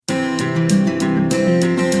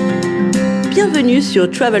Bienvenue sur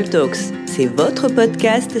Travel Talks, c'est votre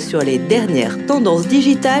podcast sur les dernières tendances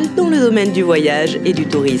digitales dans le domaine du voyage et du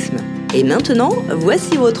tourisme. Et maintenant,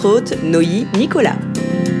 voici votre hôte, Noï Nicolas.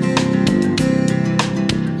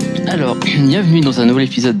 Alors, bienvenue dans un nouvel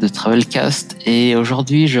épisode de Travelcast et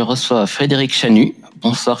aujourd'hui je reçois Frédéric Chanu.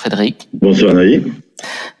 Bonsoir Frédéric. Bonsoir Noï.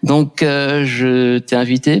 Donc, je t'ai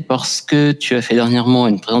invité parce que tu as fait dernièrement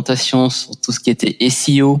une présentation sur tout ce qui était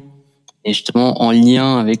SEO et justement en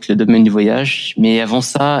lien avec le domaine du voyage. Mais avant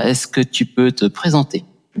ça, est-ce que tu peux te présenter ?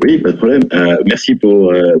 Oui, pas de problème. Merci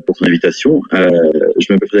pour ton invitation.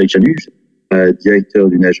 Je m'appelle Frédéric Chanu, directeur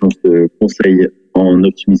d'une agence de conseil en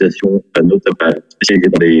optimisation, notamment spécialisée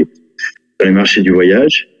dans les marchés du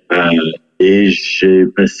voyage. Et j'ai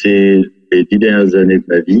passé les 10 dernières années de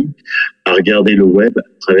ma vie à regarder le web à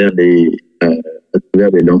travers les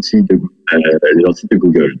lentilles de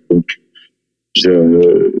Google. Donc,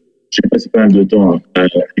 j'ai passé pas mal de temps à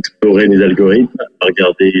explorer les algorithmes, à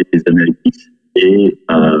regarder les analytics et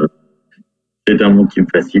c'est un monde qui me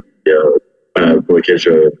fascine pour lequel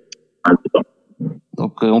je un peu de temps.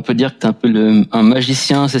 Donc, on peut dire que tu es un peu un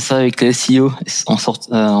magicien, c'est ça, avec les SEO,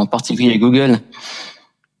 en particulier Google.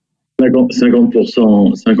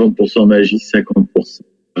 50% magie, 50%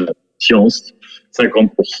 science,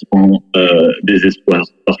 50% désespoir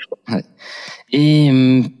parfois. Ouais.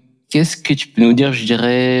 Et qu'est-ce que tu peux nous dire, je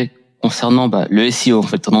dirais, concernant le SEO? En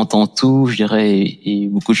fait, on entend tout, je dirais, et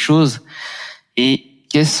beaucoup de choses. Et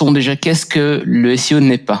qu'est-ce que le SEO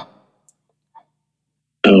n'est pas?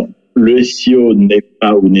 Alors, le SEO n'est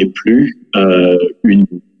pas ou n'est plus une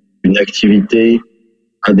activité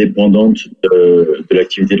indépendante de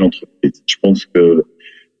l'activité de l'entreprise. Je pense que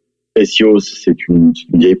SEO, c'est une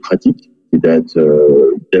vieille pratique qui date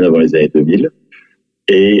bien avant les années 2000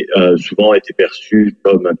 et souvent a été perçue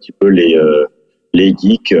comme un petit peu les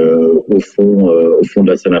geeks au fond de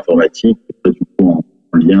la salle informatique, du coup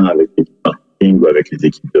en lien avec l'équipe marketing ou avec les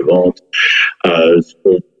équipes de vente.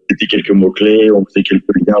 C'était quelques mots-clés, on faisait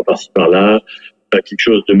quelques liens par-ci par-là, quelque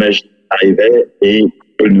chose de magique arrivait et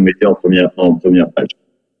nous mettait en première page.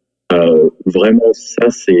 Vraiment, ça,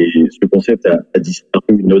 ce concept a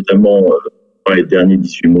disparu, notamment dans les derniers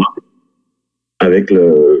 18 mois, avec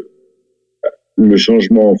le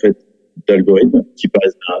changement en fait d'algorithme qui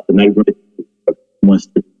passe d'un algorithme moins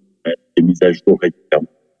strict, des mises à jour régulièrement,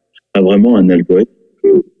 à vraiment un algorithme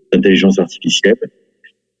d'intelligence artificielle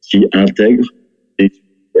qui intègre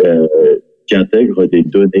des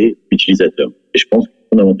données utilisateurs. Et je pense que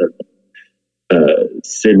fondamentalement,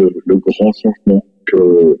 c'est le grand changement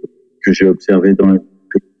que j'ai observé dans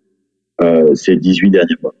ces 18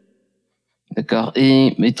 derniers mois. D'accord.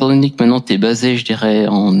 Et étant donné que maintenant tu es basé, je dirais,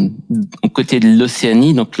 au côté de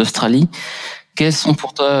l'Océanie, donc l'Australie, quels sont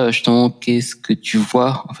pour toi, justement, qu'est-ce que tu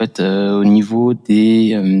vois, en fait, au niveau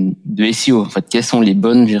de SEO? En fait, quelles sont les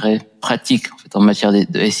bonnes, je dirais, pratiques, en fait, en matière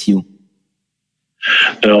de SEO?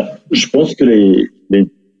 Alors, je pense que les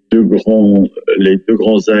deux grands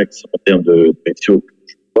axes en termes de SEO que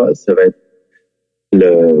je vois, ça va être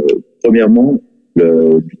premièrement,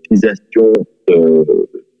 l'utilisation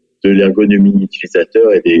de l'ergonomie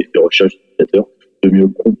utilisateur et des recherches utilisateurs, de mieux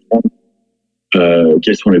comprendre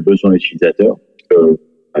quels sont les besoins utilisateurs.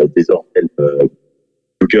 Désormais,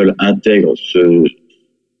 Google intègre ce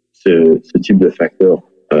type de facteurs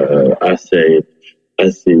à ses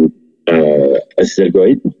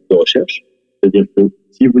algorithmes de recherche. C'est-à-dire que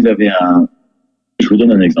si vous avez je vous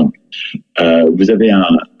donne un exemple. Vous avez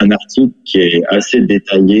un article qui est assez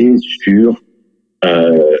détaillé sur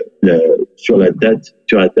la date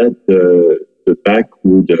de Pâques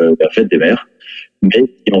ou de la fête des mères, mais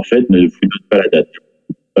qui en fait ne vous donne pas la date.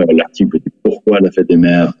 L'article dit pourquoi la fête des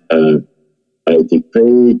mères a été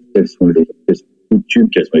créée, quelles sont les coutumes,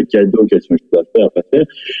 quels sont les cadeaux, quelles sont les choses à faire, à pas faire,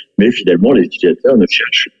 mais finalement les utilisateurs ne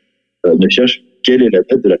cherchent quelle est la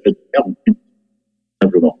date de la fête des mères,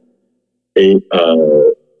 simplement. Et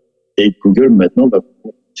Google maintenant va prendre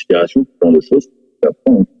en considération ce genre de choses, va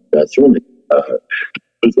prendre en considération les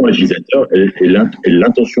besoins utilisateurs et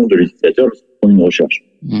l'intention de l'utilisateur lorsqu'on fait une recherche.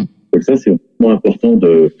 Donc ça, c'est vraiment important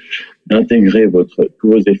d'intégrer tous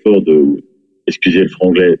vos efforts excusez le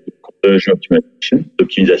franglais,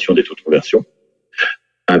 d'optimisation des taux de conversion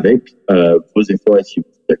avec vos efforts SEO.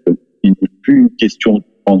 Il n'est plus question de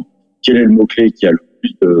prendre quel est le mot-clé qui a le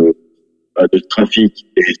plus de trafic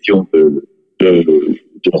et question de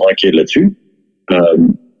ranker là-dessus.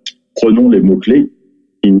 Prenons les mots-clés,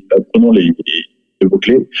 les mots-clés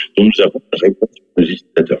dont nous avons la réponse aux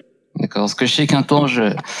utilisateurs. D'accord. Parce que je sais qu'un temps,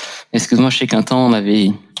 on avait,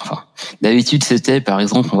 d'habitude, c'était, par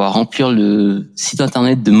exemple, on va remplir le site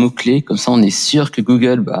internet de mots-clés, comme ça, on est sûr que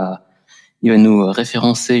Google, il va nous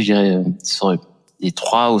référencer, je dirais, sur les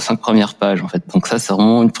 3 ou 5 premières pages, en fait. Donc ça, c'est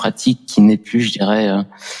vraiment une pratique qui n'est plus, je dirais,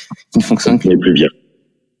 qui ne fonctionne plus. Plus bien.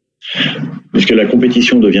 Puisque la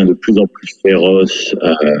compétition devient de plus en plus féroce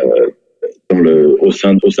au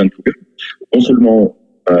sein de Google. Non seulement,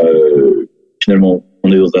 finalement,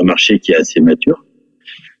 on est dans un marché qui est assez mature,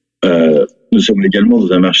 nous sommes également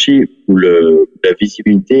dans un marché où la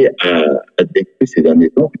visibilité a décru ces derniers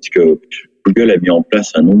temps, puisque Google a mis en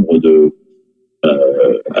place un nombre de,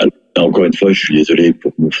 encore une fois, je suis désolé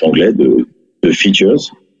pour mon anglais, de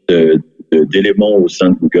features, d'éléments au sein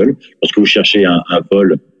de Google. Lorsque vous cherchez un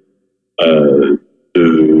vol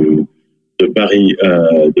de Paris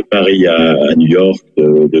à New York,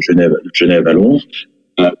 de Genève à Londres,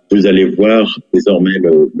 vous allez voir désormais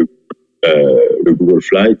le Google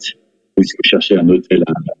Flight, ou si vous cherchez un hôtel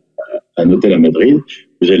à Madrid,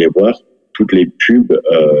 vous allez voir toutes les pubs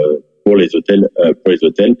pour les hôtels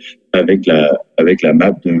avec la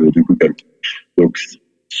map de Google. Donc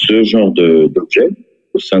ce genre d'objet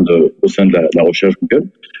au sein de la recherche Google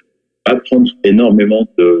va prendre énormément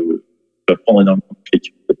de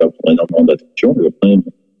clics, va prendre énormément d'attention, va prendre énormément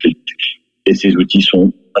de clics. Et ces outils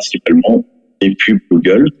sont principalement des pubs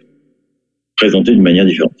Google présentés d'une manière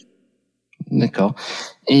différente. D'accord.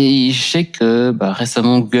 Et je sais que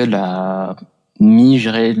récemment Google a mis, je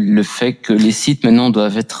dirais, le fait que les sites maintenant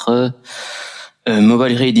doivent être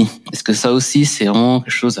mobile ready. Est-ce que ça aussi c'est vraiment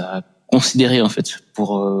quelque chose à considérer en fait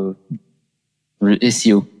pour le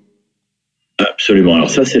SEO? Absolument. Alors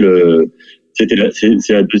ça c'est la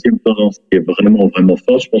deuxième tendance qui est vraiment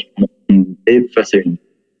forte. Je pense qu'on est face à une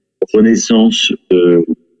renaissance de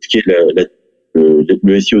ce qui est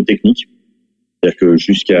le SEO technique. C'est-à-dire que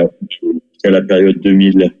jusqu'à la période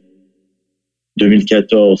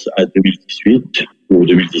 2014 à 2018 ou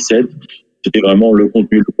 2017, c'était vraiment le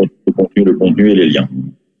contenu et les liens.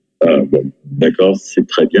 Bon, d'accord, c'est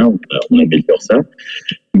très bien, on améliore ça,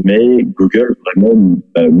 mais Google vraiment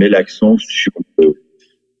met l'accent sur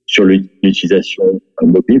l'utilisation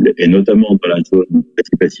mobile et notamment dans la zone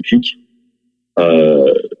Asie-Pacifique.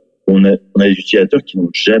 On a des utilisateurs qui n'ont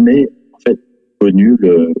jamais en fait connu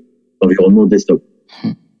l'environnement desktop.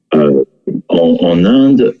 En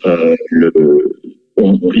Inde,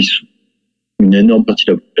 une énorme partie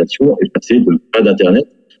de la population est passée de pas d'internet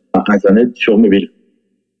à internet sur mobile.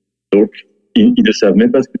 Donc ils ne savent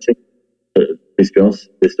même pas ce que c'est l'expérience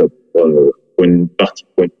desktop pour une partie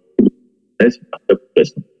de la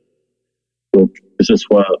population. Donc que ce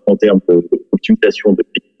soit en termes d'optimisation de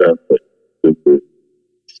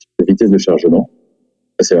vitesse de chargement,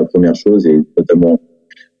 ça c'est la première chose, et notamment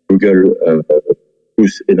Google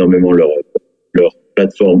pousse énormément leur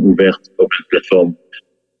plateforme ouverte, open plateforme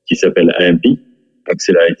qui s'appelle AMP,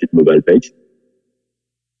 Accelerated Mobile Page.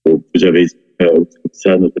 Donc vous avez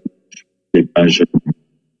ça notamment les pages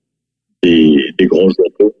des grands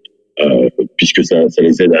journaux, puisque ça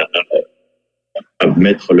les aide à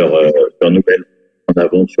mettre leurs nouvelles en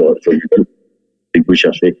avant sur Google. Et que vous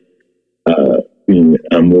cherchez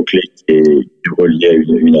un mot-clé qui est relié à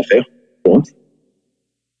une affaire. Bon.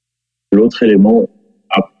 L'autre élément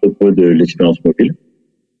à propos de l'expérience mobile,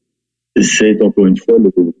 c'est encore une fois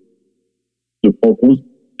de prendre en compte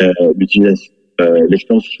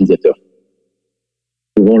l'expérience utilisateur.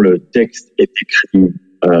 Souvent, le texte est écrit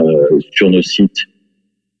sur nos sites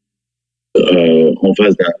en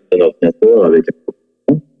face d'un ordinateur avec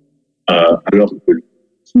un alors que le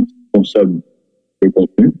site qui consomme le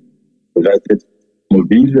contenu va être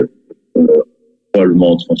mobile,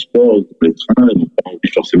 probablement en transport, dans les trains, et n'ont pas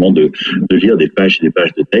envie forcément de lire des pages et des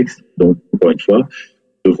pages de texte. Donc, encore une fois,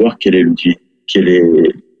 de voir quel est l'outil,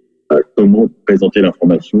 comment présenter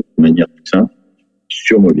l'information de manière plus simple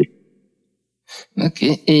sur mobile. Ok.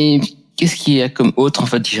 Et qu'est-ce qu'il y a comme autre, en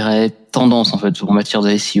fait, je dirais, tendance, en fait, en matière de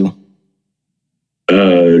SEO?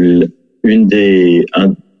 Un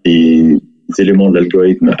des éléments de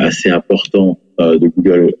l'algorithme assez important de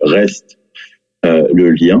Google reste le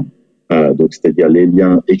lien, donc c'est-à-dire les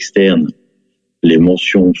liens externes, les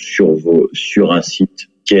mentions sur un site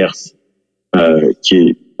tierce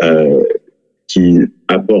qui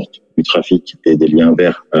apporte du trafic et des liens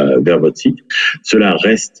vers votre site. Cela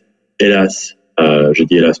reste, hélas, je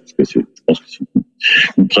dis hélas parce que je pense que c'est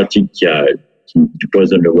une pratique qui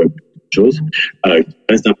poisonne le web,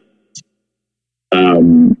 reste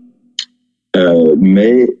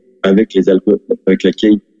mais avec la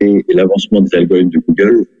qualité et l'avancement des algorithmes de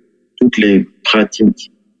Google, toutes les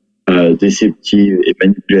pratiques déceptives et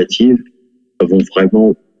manipulatives vont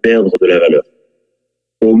vraiment perdre de la valeur.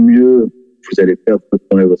 Au mieux, vous allez perdre votre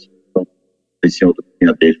temps essayant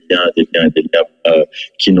d'obtenir des liens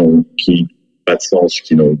qui pas de sens,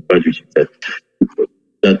 qui n'ont pas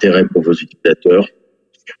d'intérêt pour vos utilisateurs.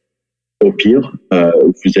 Au pire,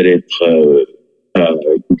 vous allez être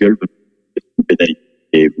Google peut vous pénaliser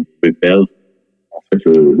et vous pouvez perdre en fait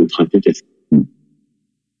le trafic.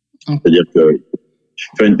 C'est-à-dire que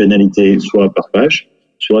faire une pénalité soit par page,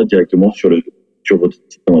 soit directement sur votre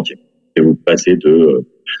site entier. Et vous passez de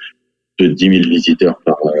 10 000 visiteurs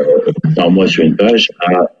par mois sur une page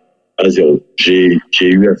à 0. J'ai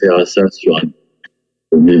eu affaire à ça sur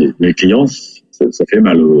mes clients. Ça fait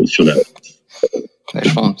mal sur la. Ouais,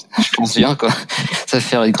 je pense bien, quoi. Ça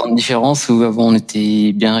fait une grande différence où avant on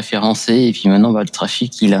était bien référencé et puis maintenant le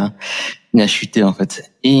trafic il a chuté en fait.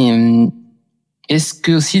 Et est-ce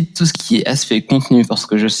que aussi tout ce qui est aspect contenu, parce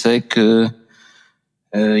que je sais que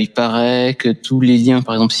il paraît que tous les liens,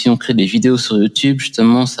 par exemple si on crée des vidéos sur YouTube,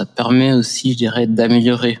 justement ça permet aussi, je dirais,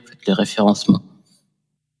 d'améliorer en fait, les référencements.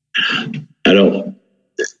 Alors,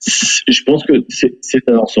 je pense que c'est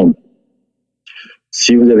un ensemble.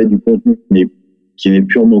 Si vous avez du contenu qui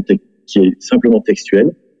est simplement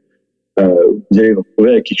textuel, vous allez vous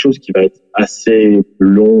retrouver avec quelque chose qui va être assez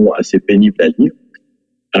long, assez pénible à lire.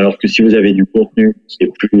 Alors que si vous avez du contenu qui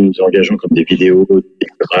est plus engageant, comme des vidéos, des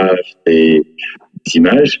graphes, des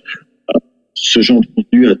images, ce genre de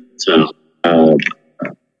contenu à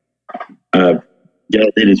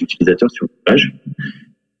garder les utilisateurs sur une page,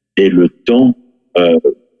 et le temps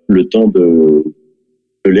de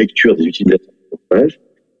lecture des utilisateurs sur une page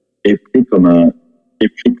est pris comme un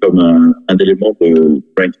élément de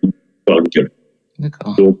ranking par Google.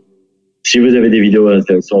 D'accord. Donc, si vous avez des vidéos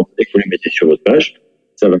intéressantes et que vous les mettez sur votre page,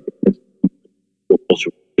 ça va permettre de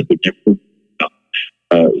bien comprendre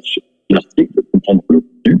l'article, de comprendre le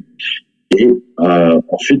contenu, et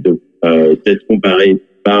ensuite d'être comparé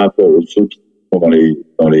par rapport aux autres qui sont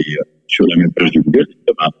sur la même page de Google.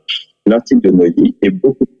 L'article de Neuilly est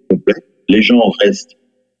beaucoup plus complet. Les gens restent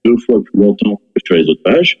 2 fois plus longtemps que sur les autres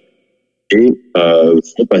pages et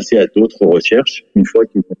vont passer à d'autres recherches une fois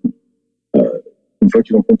qu'ils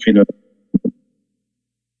ont compris le.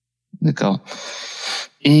 D'accord.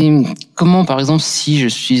 Et comment, par exemple, si je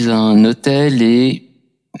suis un hôtel et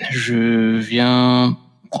je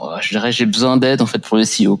dirais, j'ai besoin d'aide en fait pour le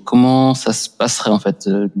SEO, comment ça se passerait en fait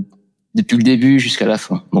depuis le début jusqu'à la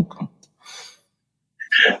fin? Donc.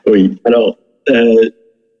 Oui. Alors,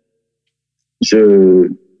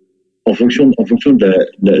 en fonction de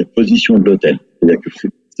la position de l'hôtel, c'est-à-dire que si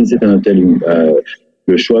c'est un hôtel,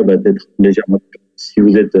 le choix va être légèrement. Si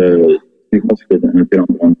vous êtes un hôtel en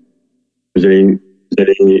grande, vous allez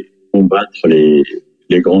combattre les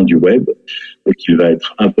grands du web, et qu'il va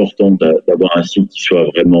être important d'avoir un site qui soit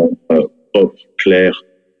vraiment propre, clair,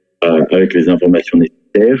 avec les informations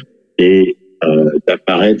nécessaires, et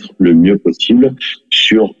d'apparaître le mieux possible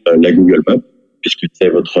sur la Google Maps, puisque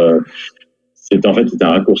c'est en fait un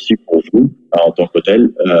raccourci pour vous en tant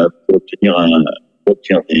qu'hôtel pour obtenir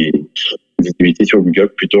des visibilités sur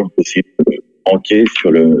Google plutôt que d'essayer de ranker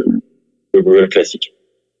sur le Google classique.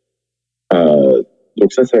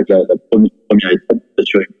 Donc ça va être la première étape,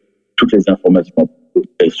 d'assurer que toutes les informations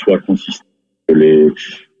soient consistantes, que les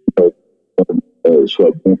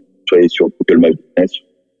soient bons, soient sur Google My Business,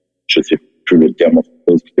 je ne sais plus le terme en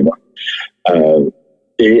français, excusez-moi.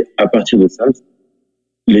 Et à partir de ça,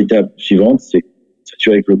 l'étape suivante, c'est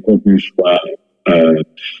s'assurer que le contenu soit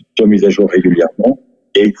mis à jour régulièrement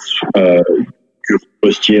et que vous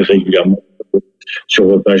postiez régulièrement sur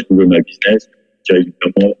votre page Google My Business,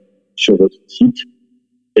 régulièrement sur votre site,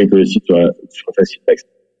 et que le site soit facile d'accès.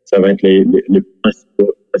 Ça va être les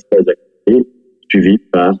principaux aspects d'activité, suivis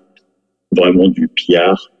par vraiment du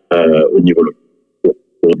PR au niveau local.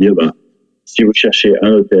 Pour dire, si vous cherchez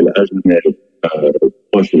un hôtel à Genève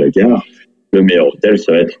proche de la gare, le meilleur hôtel,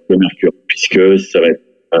 ça va être le Mercure, puisque ça va être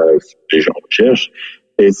ce que les gens recherchent,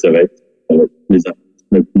 et ça va être les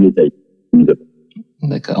informations les plus détaillées.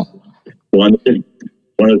 D'accord. Pour un hôtel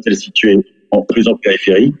situé plus en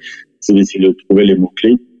périphérie, c'est d'essayer de trouver les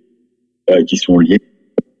mots-clés qui sont liés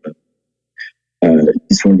à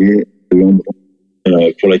l'endroit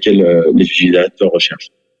pour lequel les utilisateurs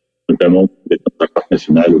recherchent, notamment dans un parc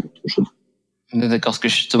national ou autre chose. D'accord, parce que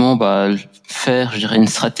justement, faire, je dirais, une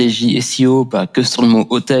stratégie SEO, que sur le mot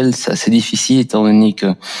hôtel, c'est assez difficile, étant donné que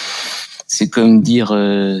c'est comme dire,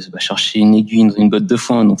 chercher une aiguille dans une botte de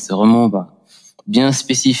foin. Donc c'est vraiment, bien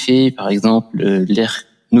spécifié. Par exemple,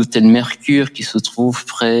 l'hôtel Mercure qui se trouve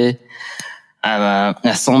près à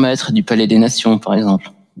 100 mètres du Palais des Nations, par exemple.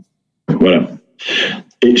 Voilà.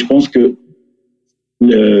 Et je pense que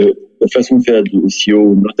la façon de faire du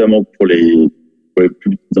SEO, notamment pour les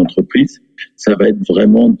plus petites entreprises, ça va être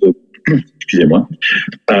vraiment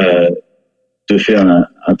de se fait un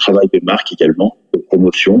travail de marque également, de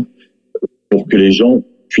promotion, pour que les gens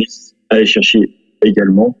puissent aller chercher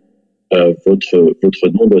également votre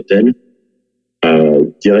nom d'hôtel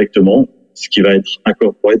directement, ce qui va être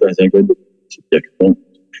incorporé dans les algorithmes de publicité. C'est-à-dire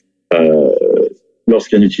que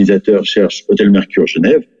lorsqu'un utilisateur cherche Hôtel Mercure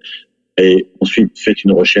Genève et ensuite fait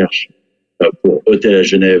une recherche pour hôtel à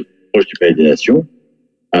Genève proche du Palais des Nations,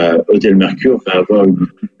 Hôtel Mercure va avoir une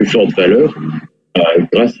plus forte valeur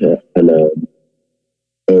grâce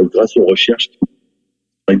aux recherches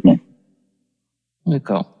directement.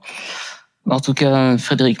 D'accord. En tout cas,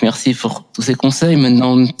 Frédéric, merci pour tous ces conseils.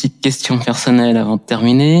 Maintenant, une petite question personnelle avant de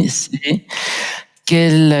terminer. C'est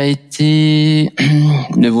quel a été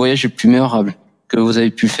le voyage le plus mémorable que vous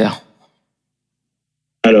avez pu faire?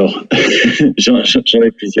 Alors, j'en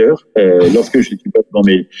ai plusieurs. Lorsque je suis pas dans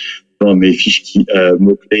mes fiches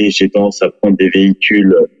mots-clés, j'ai tendance à prendre des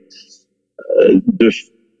véhicules de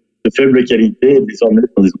faible qualité et les emmener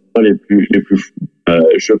dans des endroits les plus fous.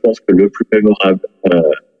 Je pense que le plus mémorable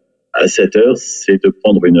à cette heure, c'est de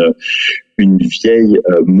prendre une vieille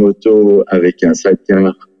moto avec un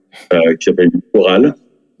sidecar qui s'appelle une Coral,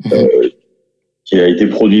 qui a été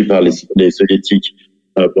produit par les soviétiques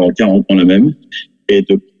pendant 40 ans la même, et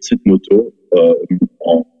de prendre cette moto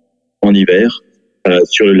en hiver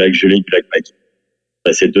sur le lac gelé du lac Baïkal.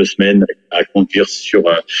 Passer 2 semaines à conduire sur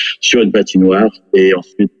une patinoire et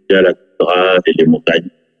ensuite à la toundra et les montagnes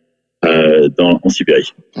en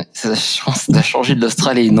Sibérie. Ouais, je pense que ça a changé de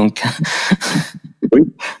l'Australie, donc. Oui,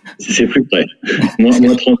 c'est plus près.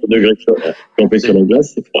 Moins 30 degrés campé sur la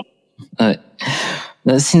glace, c'est froid. Ouais.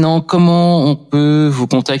 Sinon, comment on peut vous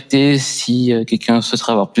contacter si quelqu'un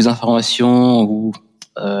souhaiterait avoir plus d'informations ou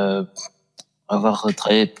avoir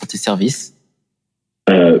travaillé pour tes services?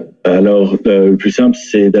 Alors, le plus simple,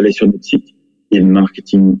 c'est d'aller sur notre site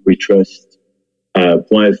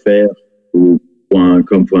inmarketingwetrust.fr ou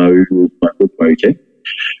 .com.eu ou .co.uk.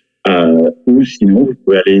 Ou sinon, vous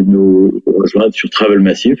pouvez aller nous rejoindre sur Travel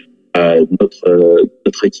Massive.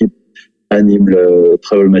 Notre équipe anime le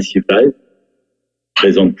Travel Massive Live,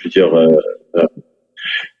 présente plusieurs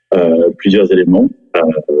éléments.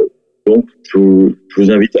 Donc, je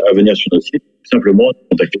vous invite à venir sur notre site, tout simplement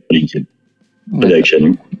contacter par LinkedIn. Avec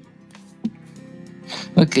Chanu.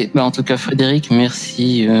 Ok, en tout cas Frédéric,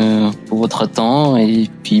 merci pour votre temps et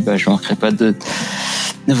puis je ne manquerai pas de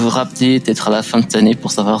vous rappeler peut-être à la fin de cette année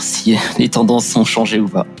pour savoir si les tendances ont changé ou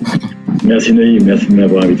pas. Merci Neuilly, merci de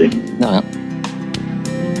m'avoir invité. De rien.